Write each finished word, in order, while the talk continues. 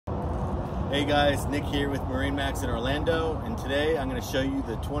Hey guys, Nick here with Marine Max in Orlando, and today I'm going to show you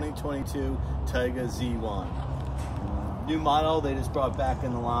the 2022 Tige Z1. New model they just brought back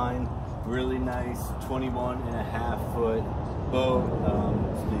in the line. Really nice 21.5 foot boat.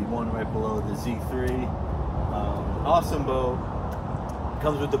 It's the one right below the Z3. Awesome boat.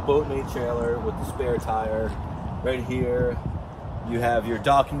 Comes with the boat mate trailer with the spare tire. Right here you have your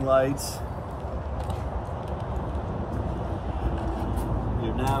docking lights,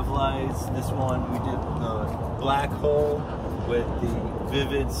 your nav lights. This one we did the black hole with the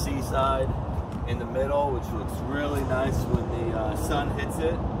vivid seaside in the middle, which looks really nice when the sun hits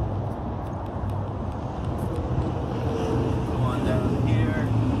it. Go on down here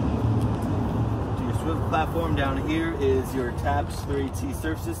to your swivel platform. Down here is your TAPS 3T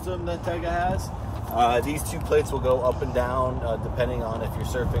surf system that Tige has. These two plates will go up and down depending on if you're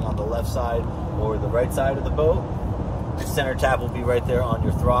surfing on the left side or the right side of the boat. The center tap will be right there on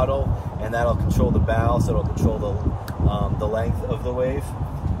your throttle, and that'll control the bow, so it'll control the length of the wave.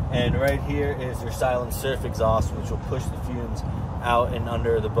 And right here is your silent surf exhaust, which will push the fumes out and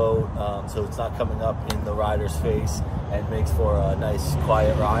under the boat, so it's not coming up in the rider's face, and makes for a nice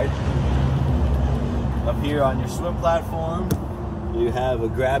quiet ride. Up here on your swim platform, you have a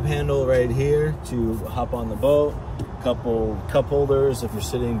grab handle right here to hop on the boat. Couple cup holders if you're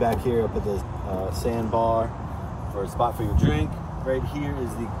sitting back here up at the sandbar for a spot for your drink. Right here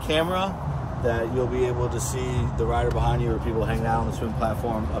is the camera that you'll be able to see the rider behind you or people hanging out on the swim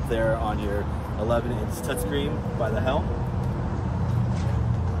platform up there on your 11-inch touchscreen by the helm.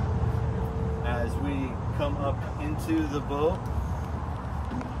 As we come up into the boat,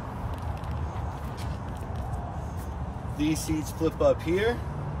 these seats flip up here,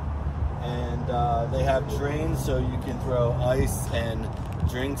 and they have drains so you can throw ice and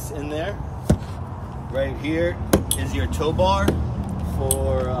drinks in there. Right here is your tow bar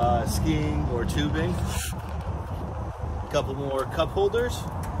for skiing or tubing. A couple more cup holders.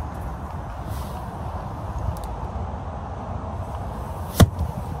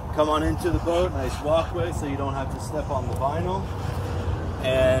 Come on into the boat, nice walkway so you don't have to step on the vinyl.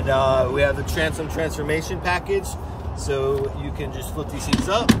 And we have the transom transformation package, so you can just flip these seats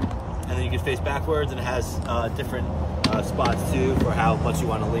up and then you can face backwards, and it has different spots too for how much you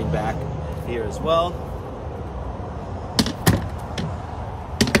want to lean back here as well.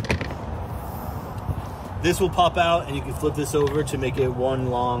 This will pop out and you can flip this over to make it one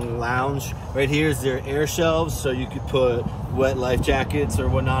long lounge. Right here is their air shelves, so you could put wet life jackets or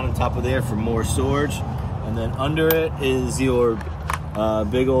whatnot on top of there for more storage. And then under it is your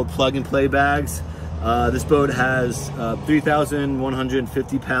big old plug and play bags. This boat has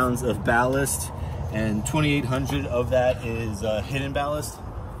 3,150 pounds of ballast, and 2,800 of that is hidden ballast.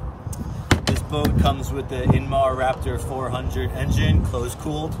 This boat comes with the Inmar Raptor 400 engine, closed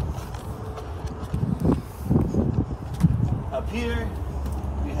cooled. Up here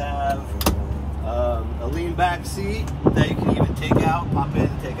we have a lean back seat that you can even take out, pop in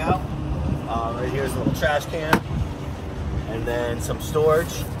and take out. Right here's a little trash can, and then some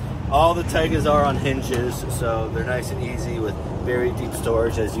storage. All the Tiges are on hinges, so they're nice and easy with very deep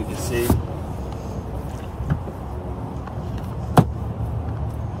storage, as you can see.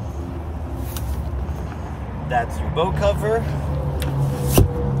 That's your boat cover.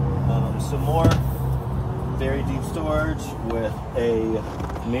 Some more very deep storage with a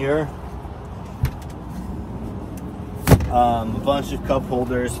mirror. A bunch of cup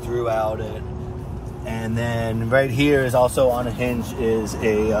holders throughout it. And then right here is also on a hinge is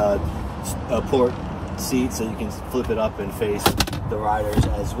a port seat, so you can flip it up and face the riders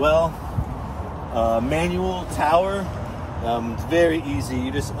as well. Manual tower. It's very easy.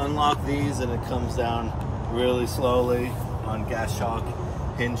 You just unlock these and it comes down really slowly on gas shock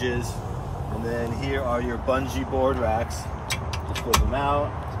hinges. And then here are your bungee board racks. Just flip them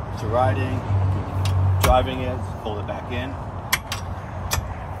out to riding, driving it, pull it back in.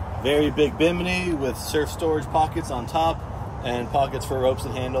 Very big bimini with surf storage pockets on top and pockets for ropes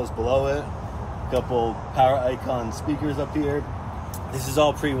and handles below it. A couple power icon speakers up here. This is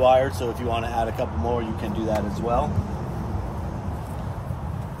all pre-wired, so if you want to add a couple more, you can do that as well.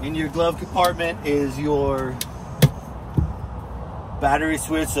 In your glove compartment is your battery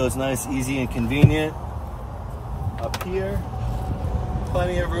switch, so it's nice, easy, and convenient. Up here,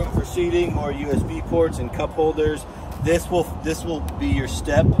 plenty of room for seating, more USB ports and cup holders. This will be your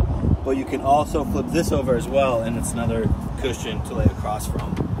step, but you can also flip this over as well, and it's another cushion to lay across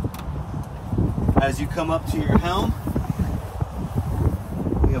from. As you come up to your helm,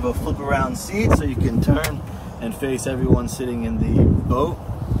 we have a flip around seat, so you can turn and face everyone sitting in the boat.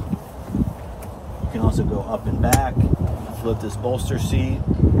 You can also go up and back. flip this bolster seat.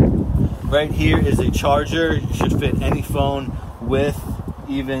 Right here is a charger. You should fit any phone with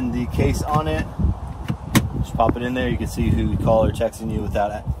even the case on it. Just pop it in there. You can see who you call or texting you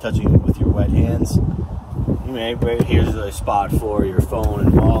without touching it with your wet hands. Right here's a spot for your phone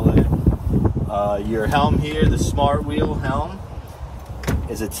and wallet. Your helm here, the smart wheel helm,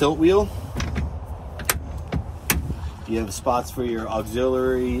 is a tilt wheel. You have spots for your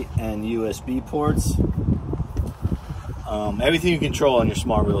auxiliary and USB ports. Everything you control on your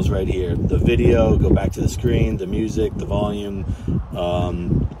smart wheel is right here. The video, go back to the screen, the music, the volume,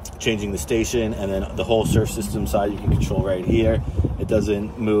 changing the station, and then the whole surf system side you can control right here. It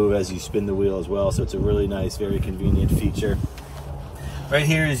doesn't move as you spin the wheel as well, so it's a really nice, very convenient feature. Right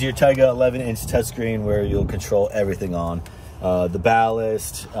here is your Tige 11-inch touchscreen where you'll control everything on. The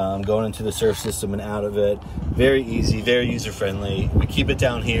ballast, going into the surf system and out of it. Very easy, very user-friendly. We keep it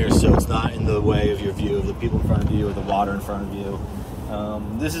down here so it's not in the way of your view of the people in front of you or the water in front of you.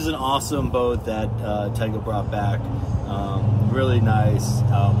 This is an awesome boat that Tige brought back. Really nice,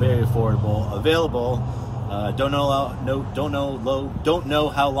 very affordable, available. Don't know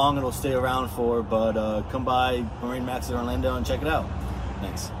how long it'll stay around for, but come by Marine Max in Orlando and check it out.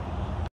 Thanks.